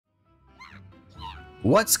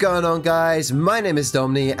What's going on, guys? My name is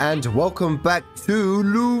Domni and welcome back to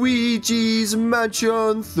Luigi's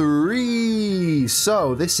Mansion 3.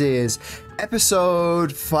 So this is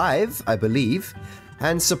episode 5, I believe,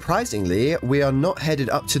 and surprisingly we are not headed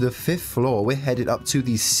up to the 5th floor, we're headed up to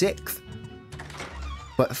the 6th.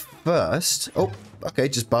 But first, oh okay,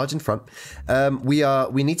 just barge in front.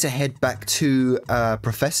 We need to head back to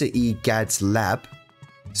Professor E. Gad's lab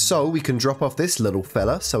so we can drop off this little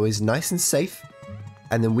fella so he's nice and safe.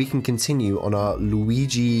 And then we can continue on our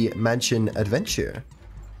Luigi Mansion adventure.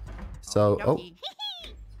 So, oh.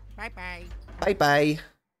 Bye-bye. Bye-bye.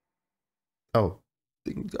 Oh.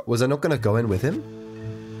 Was I not going to go in with him?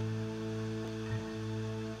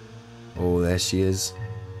 Oh, there she is.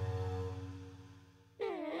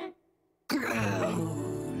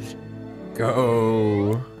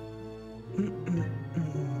 Go.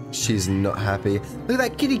 She's not happy. Look at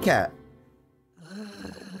that kitty cat.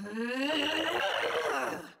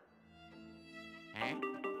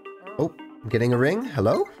 Oh, I'm getting a ring.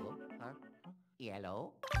 Hello?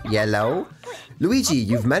 Yellow. Yellow. Luigi,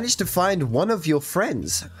 you've managed to find one of your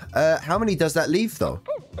friends. How many does that leave, though?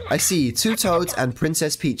 I see 2 Toads and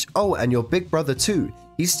Princess Peach. Oh, and your big brother, too.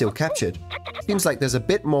 He's still captured. Seems like there's a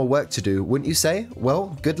bit more work to do, wouldn't you say?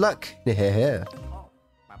 Well, good luck. Bye-bye.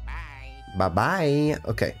 Bye-bye.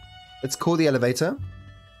 Okay, let's call the elevator.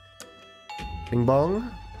 Bing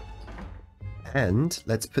bong. And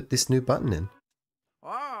let's put this new button in.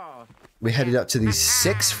 We headed up to the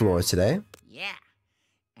 6th floor today. Yeah.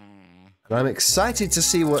 And I'm excited to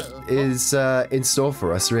see what is in store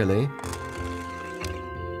for us, really.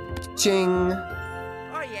 Ching!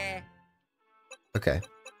 Oh, yeah. Okay.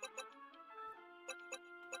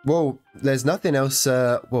 Whoa, there's nothing else,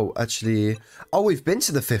 whoa, actually... Oh, we've been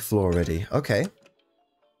to the 5th floor already. Okay.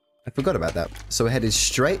 I forgot about that. So we're headed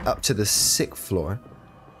straight up to the 6th floor.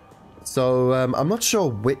 So, I'm not sure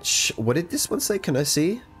which... What did this one say? Can I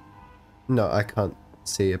see? No, I can't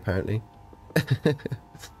see, apparently.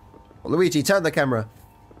 Luigi, turn the camera.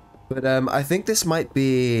 But, I think this might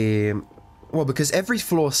be... Well, because every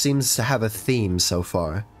floor seems to have a theme so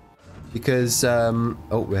far. Because, oh,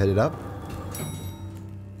 we're headed up.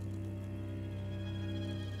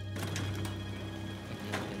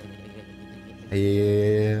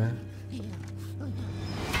 Yeah.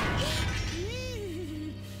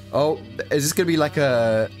 Oh, is this gonna be like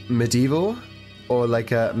a medieval? Or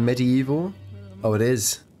like a medieval? Oh, it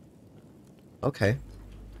is. Okay.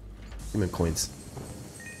 Human coins.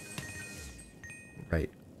 Right.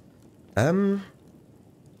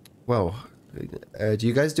 Well, do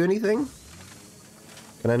you guys do anything?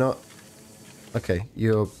 Can I not? Okay,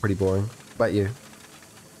 you're pretty boring. What about you?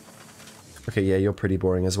 Okay, yeah, you're pretty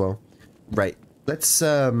boring as well. Right. Let's,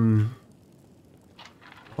 Oh,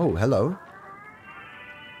 hello.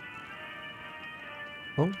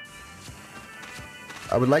 Oh.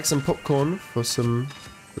 I would like some popcorn for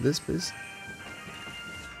this, please.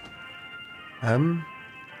 What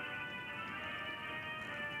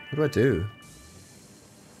do I do?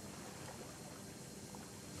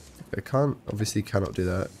 I can't, obviously cannot do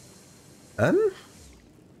that.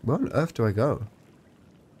 Where on earth do I go?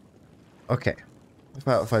 Okay. What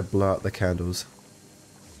about if I blow out the candles?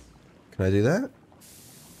 Can I do that?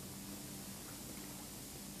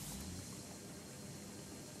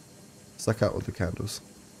 Suck out all the candles.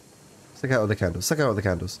 Suck out all the candles. Suck out all the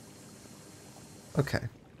candles. Okay.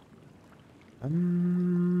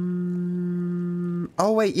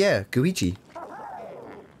 Oh wait, yeah, Luigi.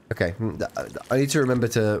 Okay, I need to remember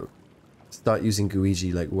to start using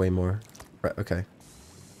Luigi like way more. Right, okay.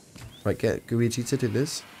 Right, get Luigi to do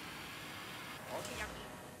this.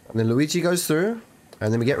 And then Luigi goes through,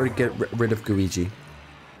 and then we get rid of Luigi.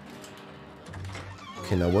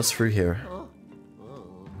 Okay, now what's through here?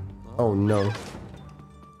 Oh no.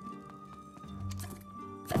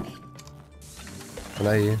 Can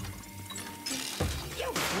I...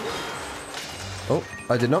 Oh,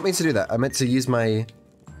 I did not mean to do that. I meant to use my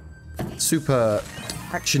super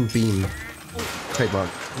action beam trademark.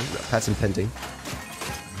 Patent pending.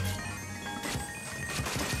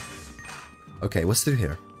 Okay, what's through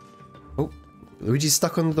here? Oh, Luigi's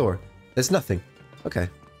stuck on the door. There's nothing. Okay.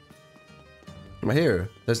 Right here,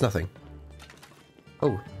 there's nothing.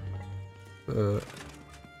 Oh.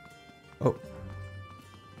 Oh.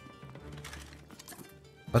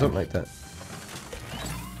 I don't like that.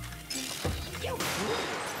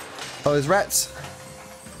 Oh, there's rats.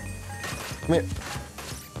 Come here.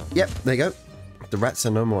 Yep, there you go. The rats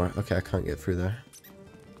are no more. Okay, I can't get through there.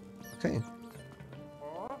 Okay.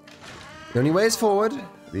 The only way is forward.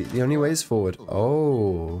 The only way is forward.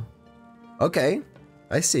 Oh. Okay.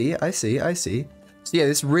 I see. So yeah,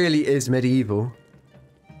 this really is medieval.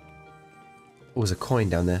 Oh, there's a coin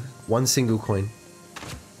down there. One single coin.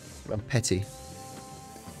 I'm petty.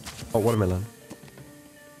 Oh, watermelon.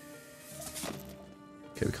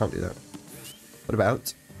 Okay, we can't do that. What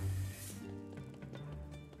about?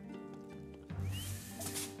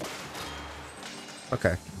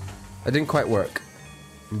 Okay. That didn't quite work.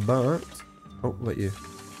 But... Oh, what you?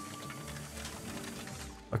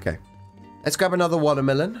 Okay. Let's grab another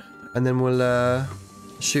watermelon. And then we'll,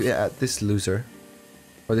 shoot it at this loser.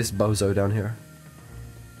 Or this bozo down here.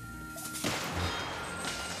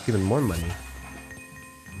 Even more money.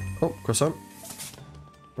 Oh, croissant.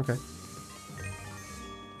 Okay.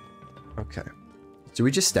 Okay. Do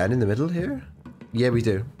we just stand in the middle here? Yeah, we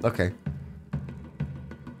do. Okay.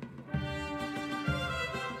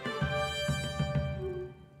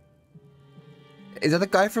 Is that the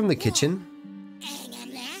guy from the kitchen?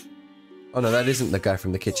 Oh no, that isn't the guy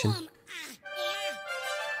from the kitchen.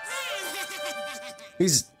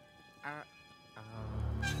 He's...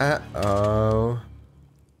 Uh-oh.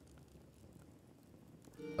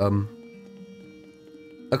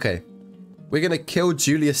 Okay. We're gonna kill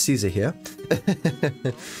Julius Caesar here. Come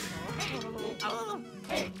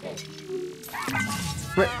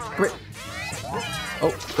here.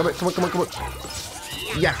 Oh, come on, come on, come on, come on.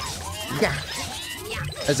 Yeah. Yeah.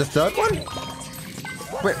 There's a third one?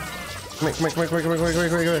 Come here. Come here, come here, come here, come here, come here,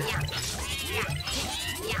 come here, come here.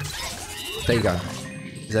 There you go.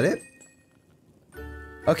 Is that it?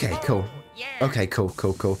 Okay, cool. Okay, cool,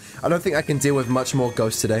 cool, cool. I don't think I can deal with much more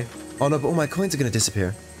ghosts today. Oh no, but all my coins are gonna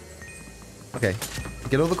disappear. Okay,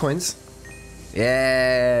 get all the coins.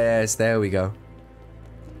 Yes, there we go.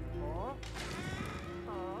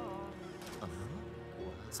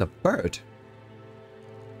 It's a bird.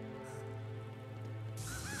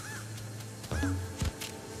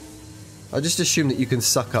 I just assume that you can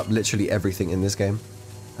suck up literally everything in this game.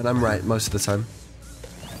 And I'm right most of the time.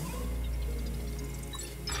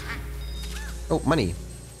 Oh, money.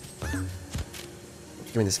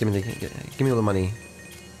 Give me this, give me all the money.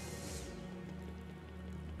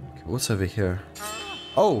 Okay, what's over here?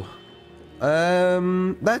 Oh!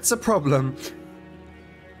 That's a problem.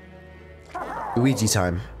 Luigi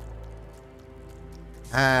time.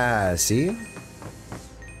 Ah, see?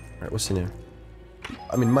 Alright, what's in here?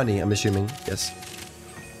 I mean, money, I'm assuming. Yes.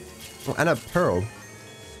 Oh, and a pearl.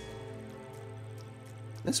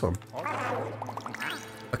 This one.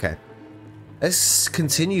 Okay. Let's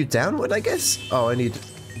continue downward, I guess? Oh, I need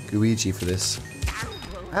Luigi for this.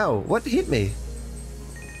 Ow, what hit me?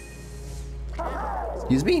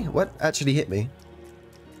 Excuse me? What actually hit me?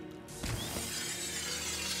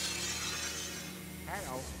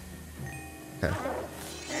 Okay.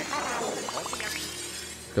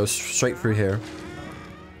 Go straight through here.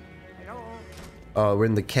 Oh, we're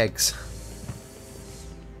in the kegs.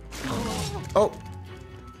 Oh!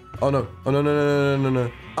 Oh no. Oh no, no, no, no, no,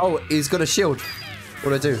 no. Oh, he's got a shield. What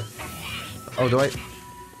do I do? Oh, do I?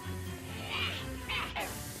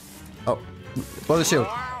 Oh. Blow the shield.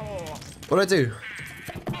 What do I do?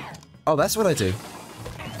 Oh, that's what I do.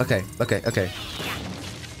 Okay, okay, okay.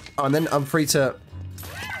 Oh, and then I'm free to...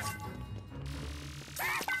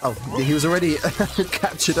 Oh, he was already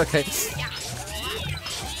captured, okay.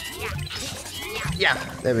 Yeah,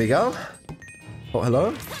 there we go. Oh,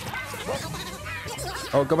 hello?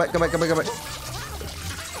 Oh, go back, go back, go back, go back.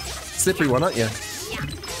 Slippery one, aren't you?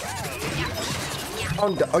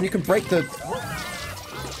 Oh, you can break the...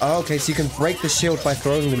 Oh, okay, so you can break the shield by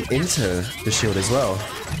throwing them into the shield as well.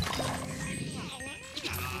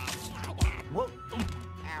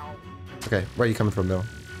 Okay, where are you coming from, Bill?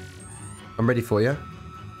 I'm ready for you.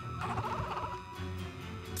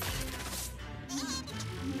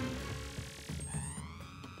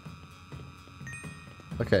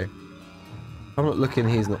 Okay. I'm not looking,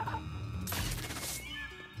 he's not.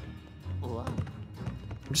 I'm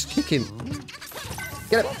just kicking.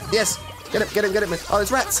 Get him! Yes! Get him, get him, get him! Oh,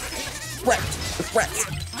 there's rats! Rats! There's rats!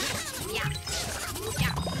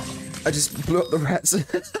 I just blew up the rats.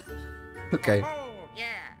 Okay.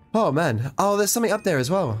 Oh, man. Oh, there's something up there as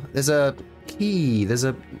well. There's a key. There's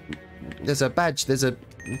a badge. There's a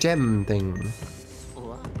gem thing.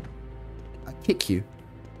 I kick you.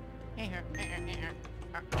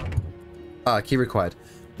 Ah, key required.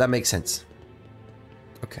 That makes sense.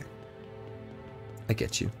 Okay. I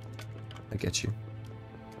get you. I get you.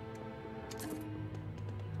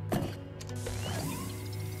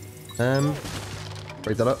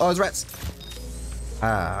 Break that up. Oh, there's rats!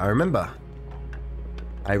 Ah, I remember.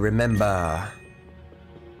 I remember.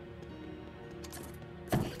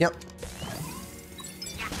 Yep.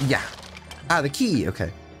 Yeah. Ah, the key.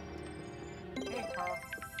 Okay.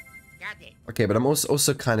 Okay, but I'm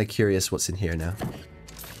also kind of curious what's in here now.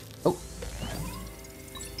 Oh.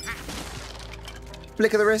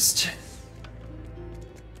 flick of the wrist.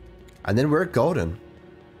 And then we're golden.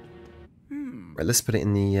 Right, let's put it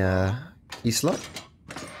in the key slot.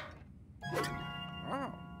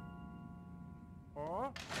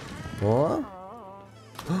 Oh.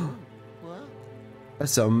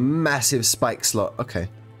 That's a massive spike slot. Okay.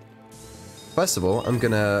 First of all, I'm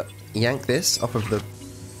gonna yank this off of the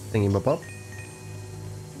thingy-mabob.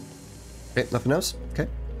 Okay, nothing else? Okay.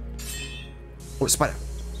 Oh, spider.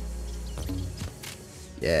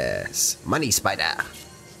 Yes. Money spider.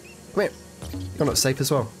 Come here. You're not safe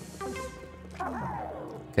as well.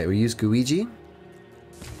 Okay, we use Luigi.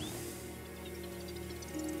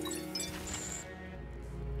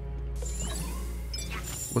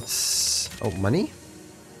 What's... Oh, money?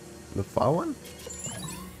 The far one?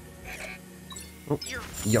 Oh,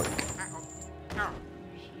 yoink.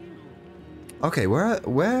 Okay,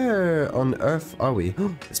 where on earth are we?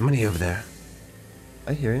 There's money over there.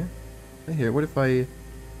 I hear you. I hear you. What if I...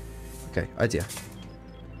 Okay, idea.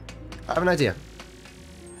 I have an idea.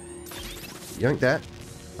 Yoink that.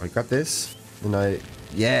 I grab this. And I...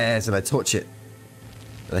 Yes, and I torch it.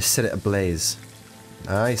 And I set it ablaze.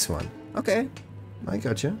 Nice one. Okay. I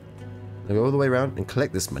gotcha. I'll go all the way around and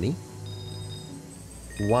collect this money.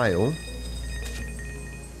 While...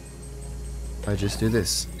 I just do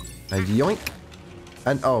this. And yoink.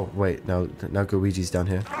 And oh, wait. Now Luigi's down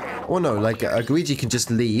here. Or no, like Luigi can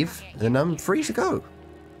just leave. And then I'm free to go.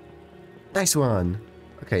 Nice one.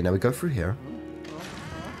 Okay, now we go through here.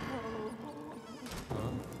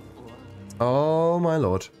 Oh my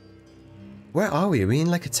lord. Where are we? Are we in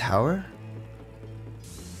like a tower?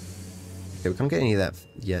 Okay, we can't get any of that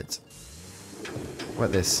yet. What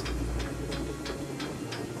about this?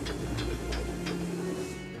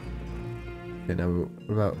 Okay, now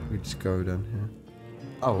what about we just go down here?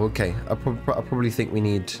 Oh, okay. I probably think we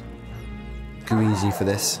need Luigi for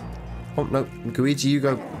this. Oh no, Luigi, you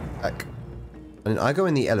go back. And I go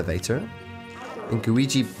in the elevator, and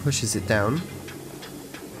Luigi pushes it down.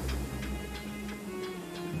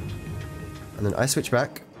 And then I switch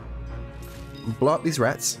back, blow up these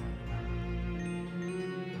rats,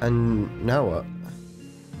 and now what?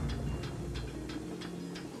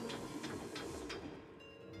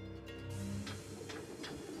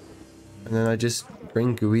 And then I just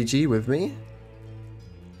bring Luigi with me?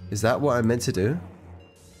 Is that what I'm meant to do?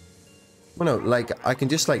 Well, no, like, I can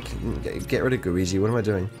just, like, get rid of Luigi. What am I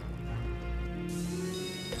doing?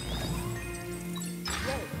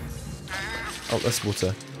 Oh, that's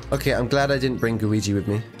water. Okay, I'm glad I didn't bring Luigi with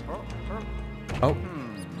me. Oh.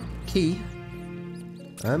 Key.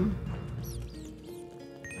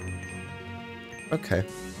 Okay.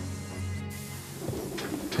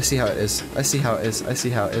 I see how it is. I see how it is. I see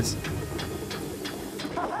how it is.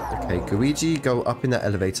 Okay, Luigi, go up in that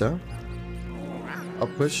elevator. I'll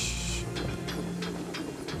push.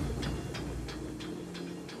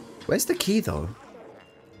 Where's the key, though?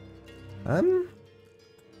 Okay,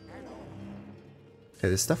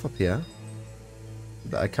 there's stuff up here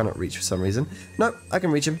that I cannot reach for some reason. No, I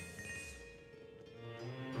can reach him.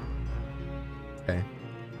 Okay.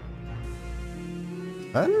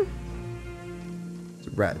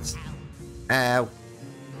 Rats. Ow.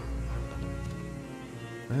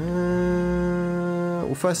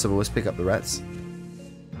 Well, first of all, let's pick up the rats.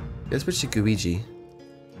 Let's switch to Luigi.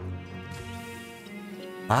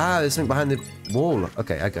 Ah, there's something behind the wall.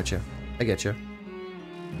 Okay, I gotcha. I getcha.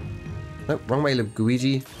 Nope, wrong way,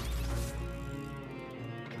 Luigi.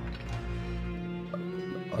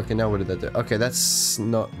 Okay, now what did that do? Okay, that's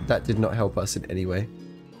not... That did not help us in any way.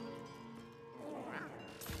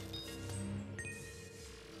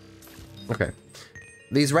 Okay.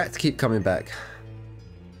 These rats keep coming back.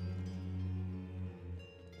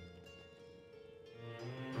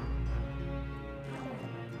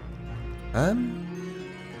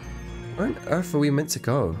 Where on earth are we meant to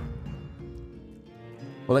go?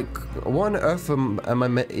 Well, like, what on earth am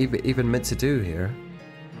I even meant to do here?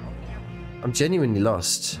 I'm genuinely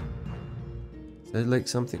lost. Is there, like,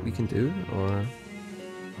 something we can do, or...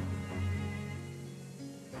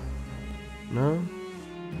 No?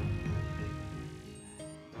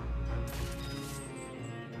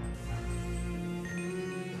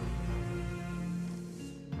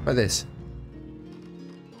 Like this.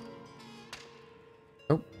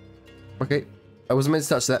 Oh. Okay. I wasn't meant to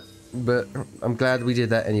touch that, but I'm glad we did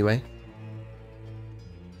that anyway.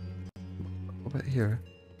 What about here?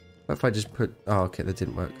 What if I just put... Oh, okay, that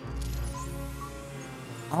didn't work.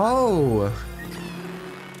 Oh!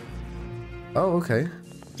 Oh, okay.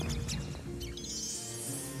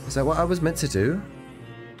 Is that what I was meant to do?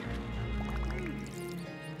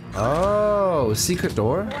 Oh, secret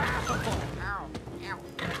door?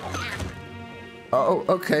 Oh,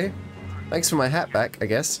 okay. Thanks for my hat back, I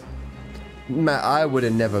guess. Matt, I would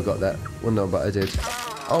have never got that. Well, no, but I did.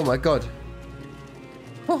 Oh my god.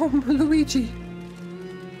 Oh, Luigi.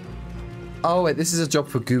 Oh, wait, this is a job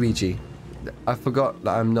for Luigi. I forgot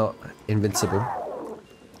that I'm not invincible.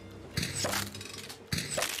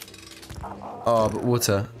 Oh, but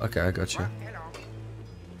water. Okay, I got you.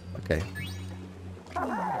 Okay.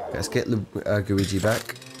 Let's get Luigi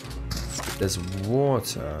back. There's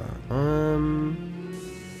water.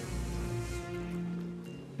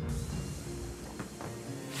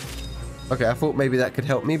 Okay, I thought maybe that could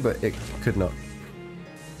help me, but it could not.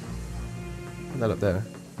 Put that up there.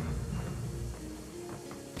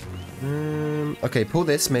 Okay, pull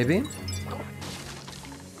this maybe.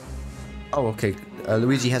 Oh, okay.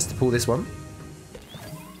 Luigi has to pull this one.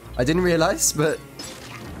 I didn't realize, but...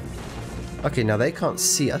 Okay, now they can't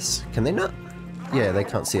see us. Can they not? Yeah, they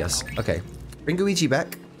can't see us. Okay. Bring Luigi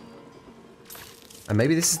back. And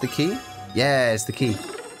maybe this is the key? Yeah, it's the key.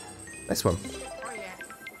 Nice one. Oh yeah.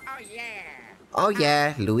 Oh yeah. Oh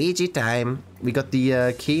yeah, Luigi time. We got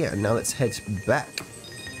the key, and now let's head back.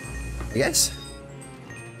 I guess.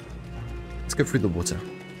 Let's go through the water.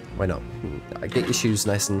 Why not? Get your shoes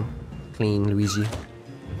nice and clean, Luigi.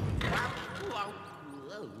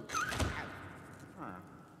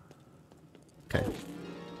 Okay.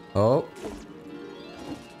 Oh.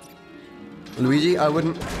 Luigi, I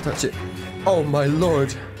wouldn't touch it. Oh my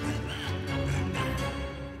lord.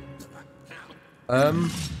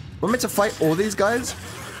 We're meant to fight all these guys?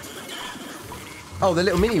 Oh, the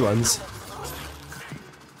little mini ones.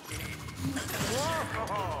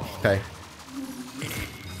 Okay.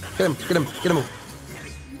 Get him, get him, get him all.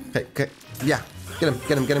 Okay, okay. Yeah. Get him,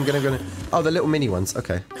 get him, get him, get him, get him. Oh, the little mini ones.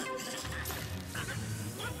 Okay.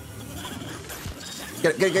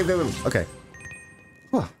 Get him. Okay.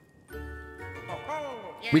 Whew.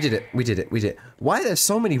 We did it. We did it. We did it. Why are there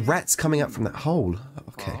so many rats coming up from that hole?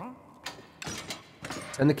 Okay.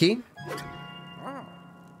 Turn the key.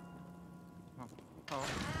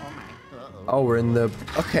 Oh, we're in the...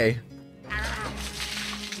 Okay.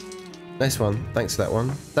 Nice one. Thanks for that one.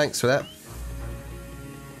 Thanks for that.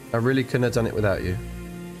 I really couldn't have done it without you.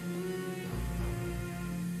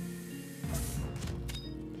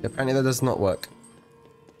 Apparently that does not work.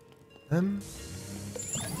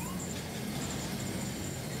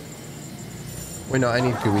 Wait, no, I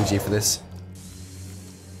need Luigi for this.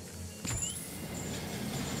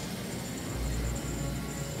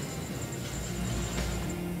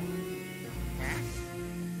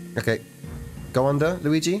 Okay. Go under,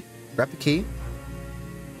 Luigi. Grab the key.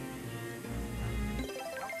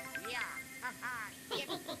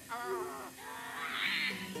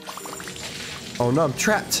 Oh no, I'm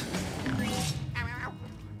trapped.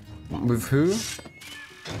 With who?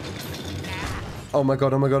 Oh my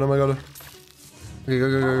god, oh my god, oh my god. Okay, go,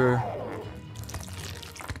 go, go, go.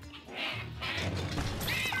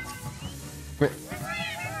 Wait.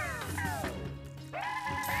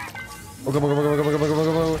 Oh, come on, come on, come on, come on, come on, come on,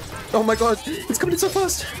 come on. Oh my god, it's coming in so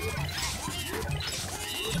fast.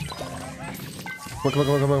 Come on, come on,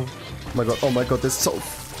 come on, come on. Oh my god, this is so...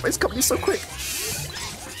 It's coming so quick.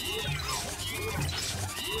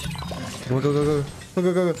 Come on, go, go, go. Go,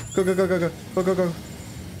 go, go, go, go, go, go, go, go, go, go.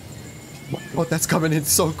 Oh, that's coming in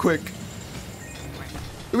so quick.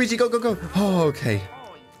 Luigi, go, go, go. Oh, okay.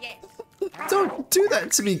 Don't do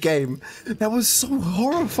that to me, game. That was so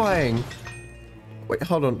horrifying. Wait,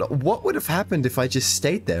 hold on. What would have happened if I just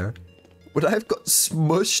stayed there? Would I have got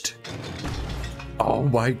smushed? Oh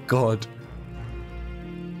my god.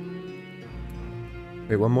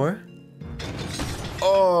 Wait, one more?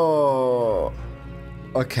 Oh.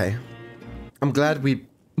 Okay. I'm glad we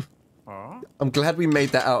made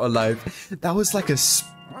that out alive. That was like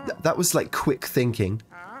that was like quick thinking.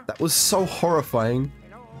 That was so horrifying.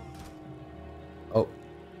 Oh.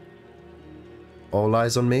 All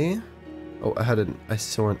eyes on me. Oh, I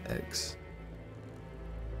saw an X.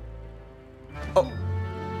 Oh.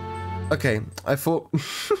 Okay, I thought...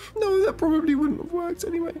 No, that probably wouldn't have worked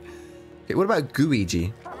anyway. Okay, what about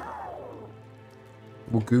Luigi?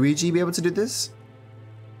 Will Luigi be able to do this?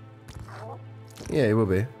 Yeah, it will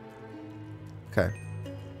be. Okay.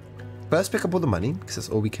 First, pick up all the money, because that's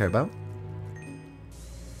all we care about.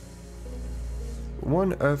 What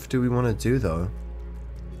on earth do we want to do, though?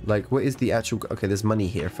 Like, what is the actual... Okay, there's money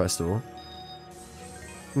here, first of all.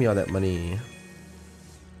 Give me all that money.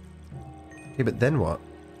 Okay, but then what?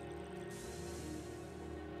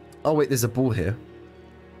 Oh, wait, there's a ball here.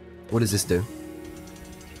 What does this do?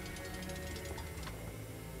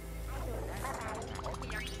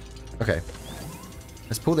 Okay.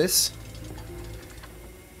 Let's pull this.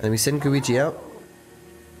 And then we send Luigi out.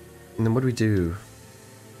 And then what do we do?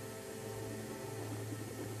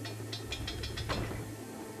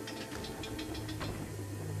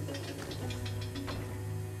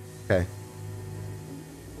 Okay.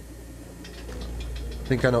 I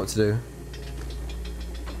think I know what to do.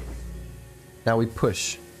 Now we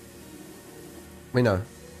push. Wait, no.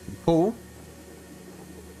 Pull.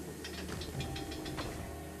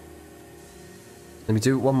 Let me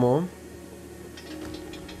do it one more.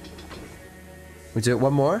 We do it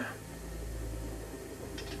one more.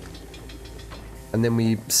 And then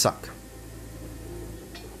we suck.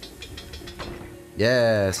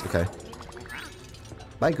 Yes, okay.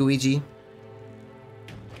 Bye, Luigi.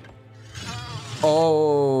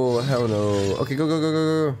 Oh, hell no. Okay, go, go, go,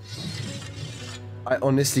 go, go. I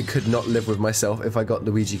honestly could not live with myself if I got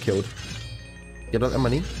Luigi killed. Get out that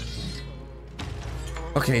money.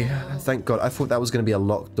 Okay, thank God. I thought that was going to be a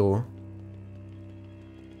locked door.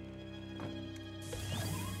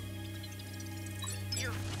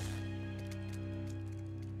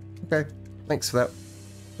 Okay, thanks for that.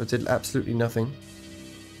 I did absolutely nothing.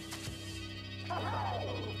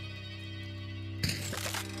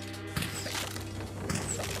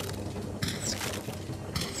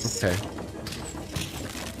 Okay.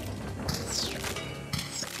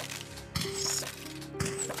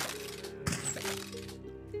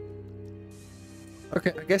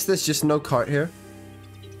 Okay, I guess there's just no cart here.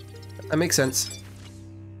 That makes sense.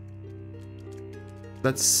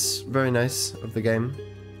 That's very nice of the game.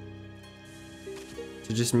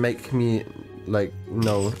 To just make me, like,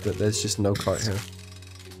 know that there's just no cart here.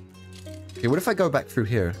 Okay, what if I go back through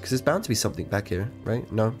here? Because there's bound to be something back here,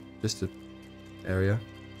 right? No, just an area.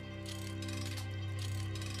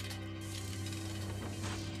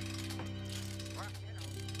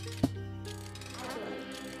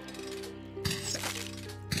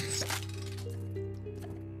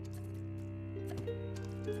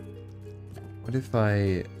 What if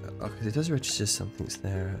I... Okay, it does register something's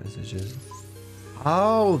there. Is it just...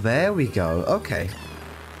 Oh, there we go. Okay.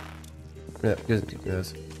 Yeah, good.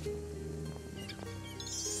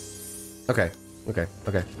 Okay. Okay.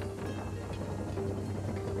 Okay.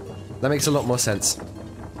 That makes a lot more sense.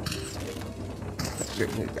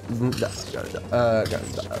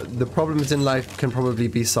 The problems in life can probably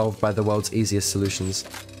be solved by the world's easiest solutions.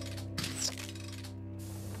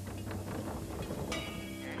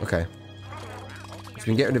 Okay. So we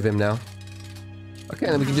can get rid of him now. Okay,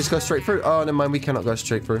 then we can just go straight through. Oh, never mind, we cannot go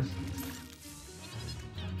straight through.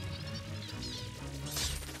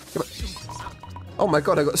 Oh my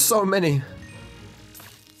god, I got so many.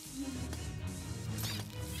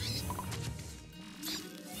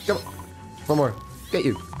 Come on. One more. Get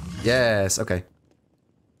you. Yes, okay.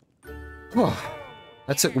 Whew.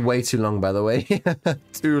 That took way too long, by the way.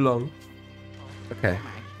 Too long. Okay.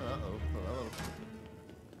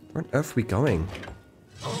 Where on earth are we going?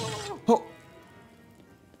 Oh!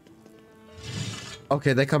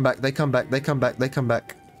 Okay, they come back, they come back, they come back, they come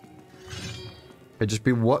back. Okay, just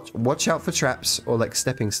be watch out for traps or like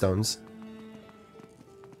stepping stones.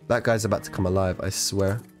 That guy's about to come alive, I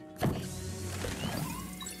swear.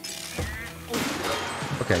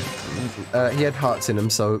 Okay. He had hearts in him,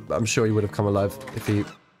 so I'm sure he would have come alive if he...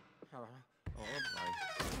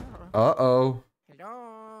 Uh-oh.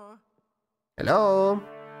 Hello. Hello?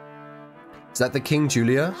 Is that the King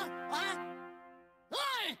Julia?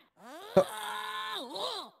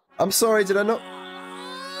 I'm sorry, did I not?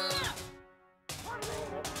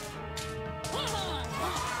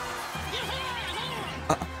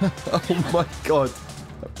 Oh my god.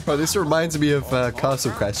 Bro, this reminds me of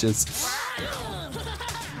Castle Crashers.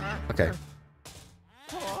 Okay.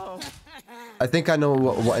 I think I know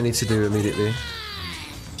what I need to do immediately.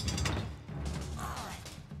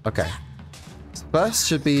 Okay. First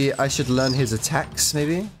should be, I should learn his attacks,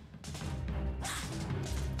 maybe?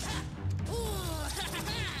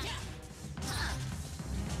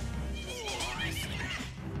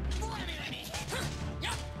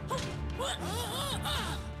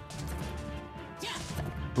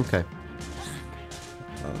 Okay.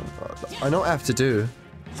 I know what I have to do.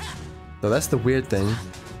 No, that's the weird thing.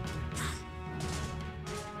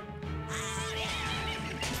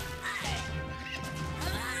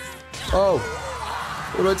 Oh!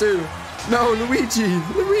 What do I do? No, Luigi!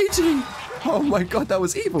 Luigi! Oh my god, that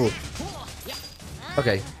was evil!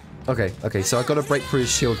 Okay. Okay, okay, so I gotta break through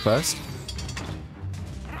his shield first.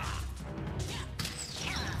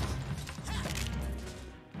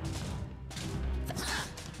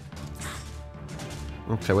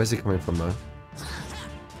 Okay, where's he coming from though?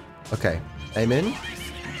 Okay, aim in.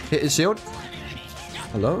 Hit his shield.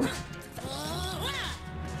 Hello?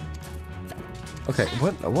 Okay,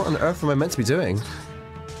 what on earth am I meant to be doing?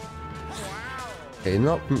 Okay,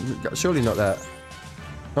 surely not that.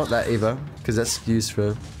 Not that either, because that's used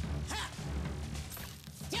for...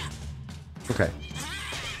 Okay.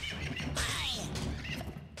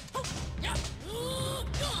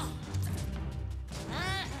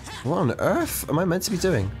 What on earth am I meant to be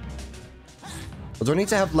doing? Or do I need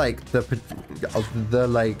to have, like, the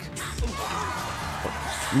like...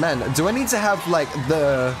 Man, do I need to have, like,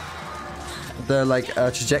 the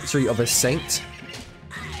trajectory of a saint?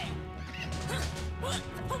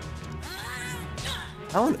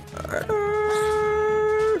 How on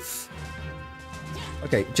earth?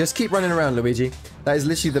 Okay, just keep running around, Luigi. That is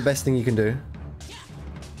literally the best thing you can do.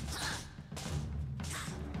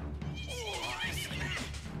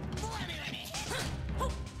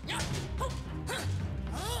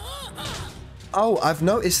 Oh, I've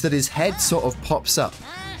noticed that his head sort of pops up.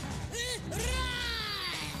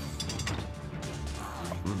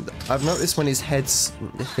 I've noticed when his head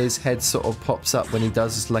sort of pops up when he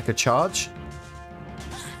does like a charge.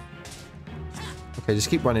 Okay, just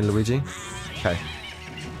keep running, Luigi. Okay.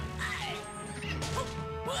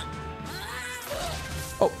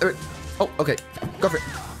 Oh, there it. Oh, okay. Go for it.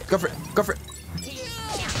 Go for it. Go for it.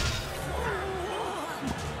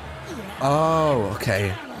 Oh,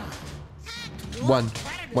 okay. One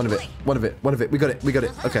of it. We got it. We got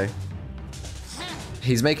it. Okay.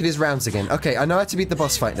 He's making his rounds again. Okay, I know how to beat the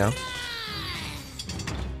boss fight now.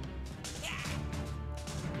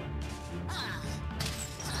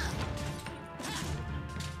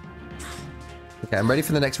 Okay, I'm ready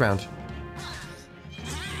for the next round.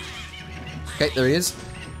 Okay, there he is.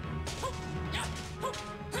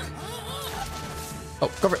 Oh,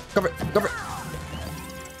 cover it, cover it, cover it.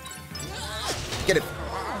 Get it.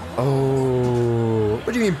 Oh,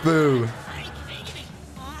 what do you mean, boo?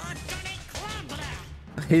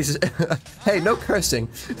 He's... Hey, no cursing.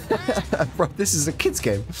 Bro, this is a kid's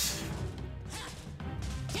game.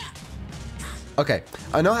 Okay,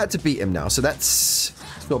 I know how to beat him now, so that's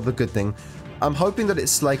sort of a good thing. I'm hoping that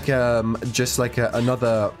it's like, just like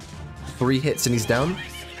another 3 hits and he's down.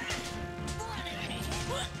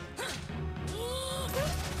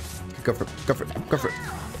 Go for it, go for it, go for it.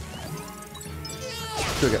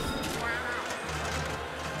 Here we go.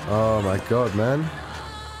 Oh my god, man.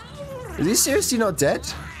 Is he seriously not dead?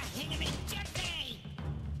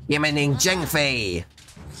 Yimining Jengfei.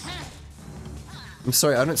 I'm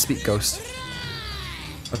sorry, I don't speak ghost.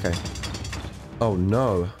 Okay. Oh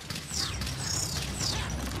no.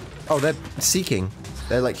 Oh, they're seeking.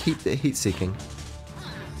 They're like heat seeking.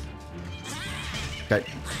 Okay.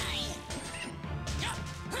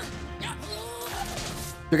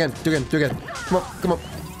 Do again, do again, do again. Come on, come on.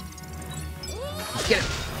 Get it.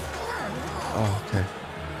 Oh, okay.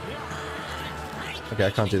 Okay,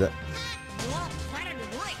 I can't do that.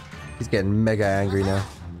 He's getting mega angry now.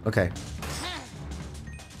 Okay.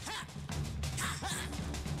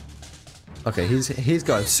 Okay, he's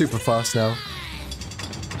going super fast now.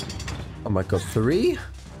 Oh my god, 3?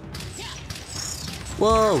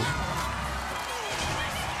 Whoa!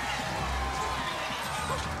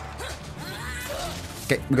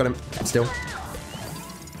 Okay, we got him. Still.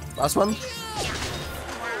 Last one.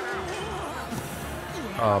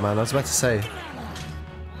 Oh man, I was about to say.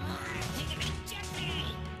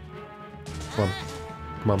 Come on.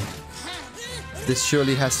 Come on. This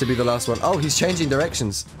surely has to be the last one. Oh, he's changing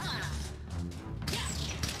directions.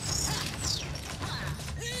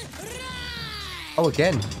 Oh,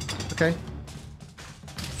 again. Okay.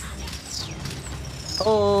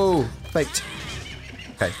 Oh, faked.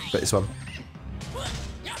 Okay, got this one.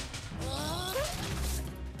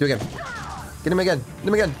 Do again. Get him again. Get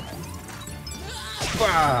him again.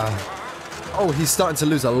 Oh, he's starting to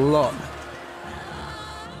lose a lot.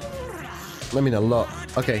 I mean, a lot.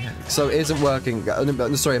 Okay, so it isn't working.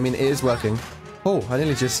 Sorry, I mean, it is working. Oh, I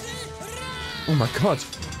nearly just... Oh my god.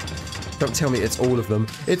 Don't tell me it's all of them.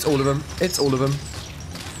 It's all of them. It's all of them.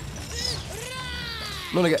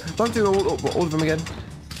 Not again. Don't do all of them again.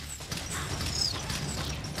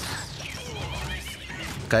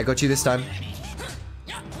 Okay, I got you this time.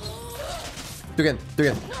 Do again. Do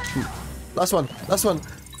again. Last one. Last one.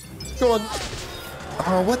 Go on.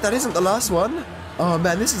 Oh, what? That isn't the last one? Oh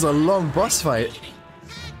man, this is a long boss fight.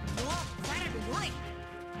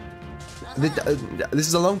 This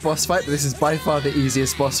is a long boss fight, but this is by far the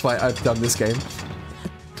easiest boss fight I've done this game.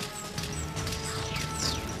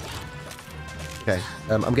 Okay,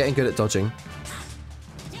 I'm getting good at dodging.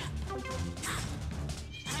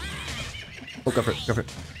 Oh, go for it, go for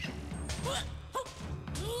it.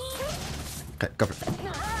 Okay, go for it.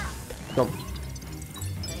 Go.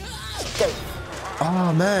 Go.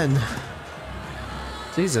 Oh man.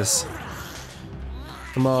 Jesus.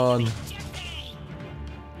 Come on.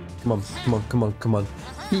 Come on, come on, come on, come on.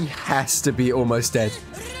 He has to be almost dead.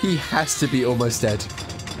 He has to be almost dead.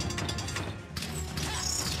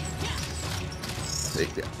 Yeah.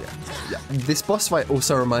 This boss fight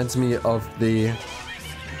also reminds me of the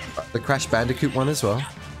Crash Bandicoot one as well.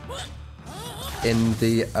 In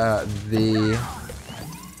the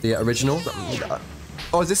original.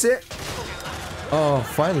 Oh, is this it? Oh,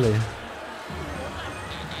 finally.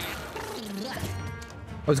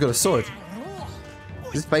 Oh, he's got a sword.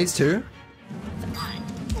 Is this phase 2?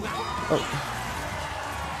 Oh.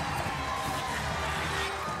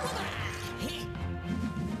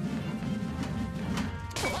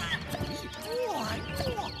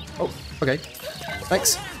 Oh, okay.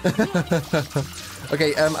 Thanks.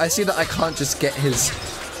 Okay, I see that I can't just get his...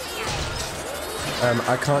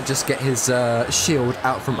 shield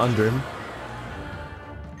out from under him.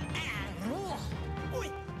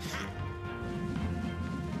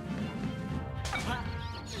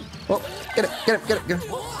 Oh, get it, get it, get it, get it.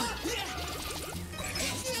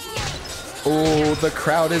 Oh, the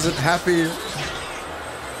crowd isn't happy.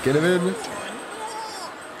 Get him in.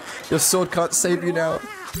 Your sword can't save you now.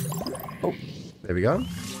 Oh, there we go.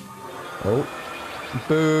 Oh,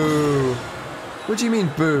 boo. What do you mean,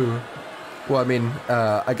 boo? Well, I mean,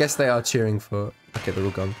 I guess they are cheering for... Okay, they're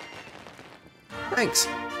all gone. Thanks.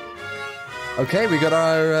 Okay, we got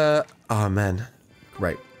our... Oh, man.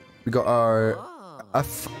 Great. We got our... I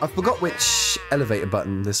forgot which elevator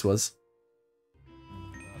button this was.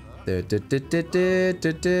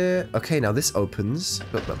 Okay, now this opens.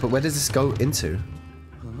 But where does this go into?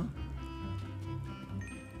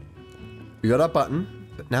 We got our button.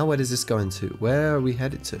 But now where does this go into? Where are we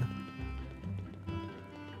headed to?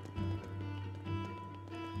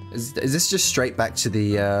 Is this just straight back to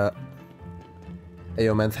the, Hey,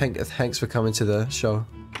 yo, man, thanks for coming to the show.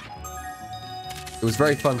 It was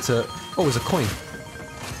very fun to... Oh, it was a coin.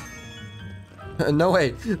 No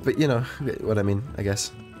way, but you know what I mean, I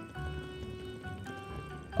guess.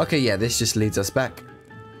 Okay, yeah, this just leads us back.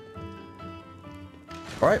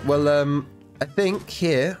 Alright, well, I think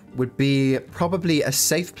here would be probably a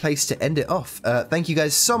safe place to end it off. Thank you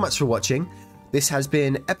guys so much for watching. This has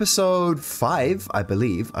been episode 5, I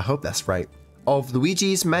believe, I hope that's right, of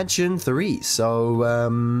Luigi's Mansion 3.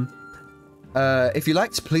 So, if you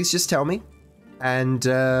liked, please just tell me. And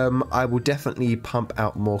I will definitely pump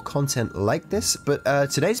out more content like this. But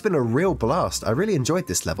today's been a real blast. I really enjoyed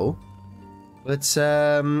this level. But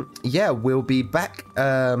yeah, we'll be back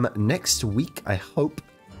next week, I hope.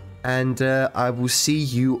 And I will see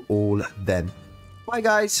you all then. Bye,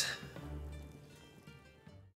 guys.